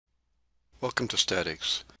Welcome to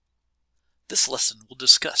Statics. This lesson will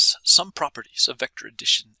discuss some properties of vector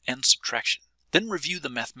addition and subtraction, then review the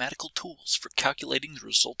mathematical tools for calculating the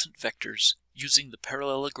resultant vectors using the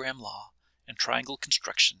parallelogram law and triangle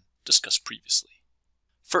construction discussed previously.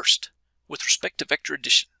 First, with respect to vector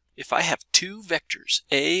addition, if I have two vectors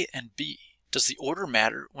A and B, does the order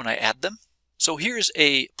matter when I add them? So here's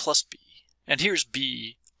A plus B, and here's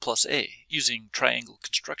B plus A using triangle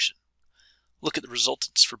construction. Look at the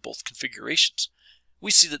resultants for both configurations.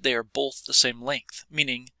 We see that they are both the same length,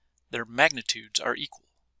 meaning their magnitudes are equal.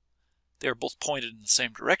 They are both pointed in the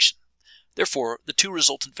same direction. Therefore, the two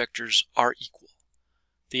resultant vectors are equal.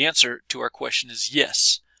 The answer to our question is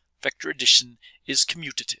yes, vector addition is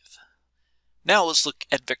commutative. Now let's look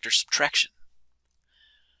at vector subtraction.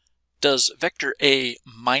 Does vector A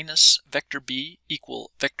minus vector B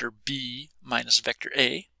equal vector B minus vector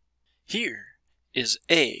A? Here is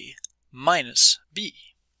A minus B.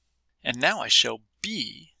 And now I show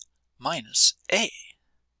B minus A.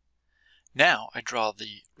 Now I draw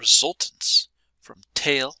the resultants from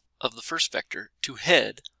tail of the first vector to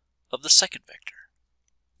head of the second vector.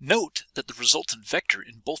 Note that the resultant vector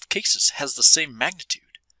in both cases has the same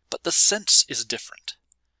magnitude, but the sense is different.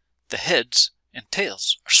 The heads and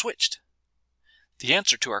tails are switched. The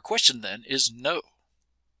answer to our question then is no.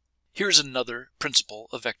 Here's another principle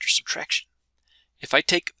of vector subtraction. If I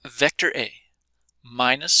take vector A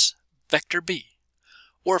minus vector B,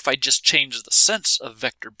 or if I just change the sense of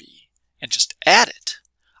vector B and just add it,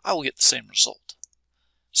 I will get the same result.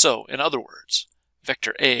 So, in other words,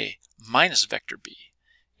 vector A minus vector B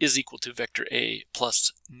is equal to vector A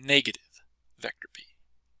plus negative vector B.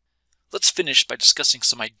 Let's finish by discussing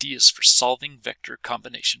some ideas for solving vector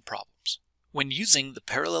combination problems. When using the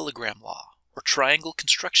parallelogram law or triangle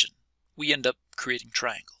construction, we end up creating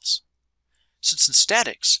triangles. Since in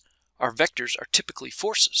statics, our vectors are typically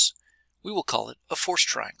forces, we will call it a force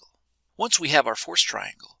triangle. Once we have our force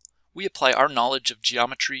triangle, we apply our knowledge of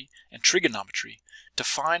geometry and trigonometry to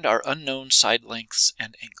find our unknown side lengths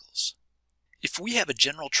and angles. If we have a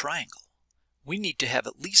general triangle, we need to have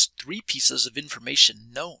at least 3 pieces of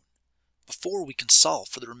information known before we can solve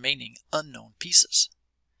for the remaining unknown pieces.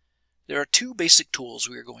 There are 2 basic tools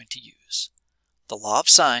we are going to use: the law of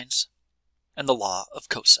sines and the law of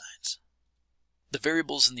cosines. The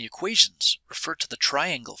variables in the equations refer to the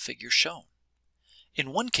triangle figure shown.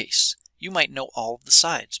 In one case, you might know all of the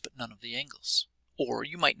sides but none of the angles. Or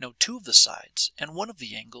you might know 2 of the sides and 1 of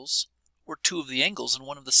the angles, or 2 of the angles and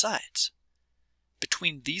 1 of the sides.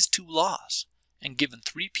 Between these 2 laws, and given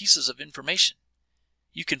 3 pieces of information,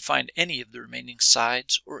 you can find any of the remaining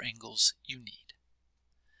sides or angles you need.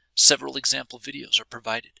 Several example videos are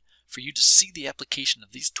provided for you to see the application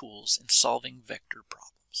of these tools in solving vector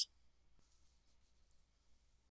problems.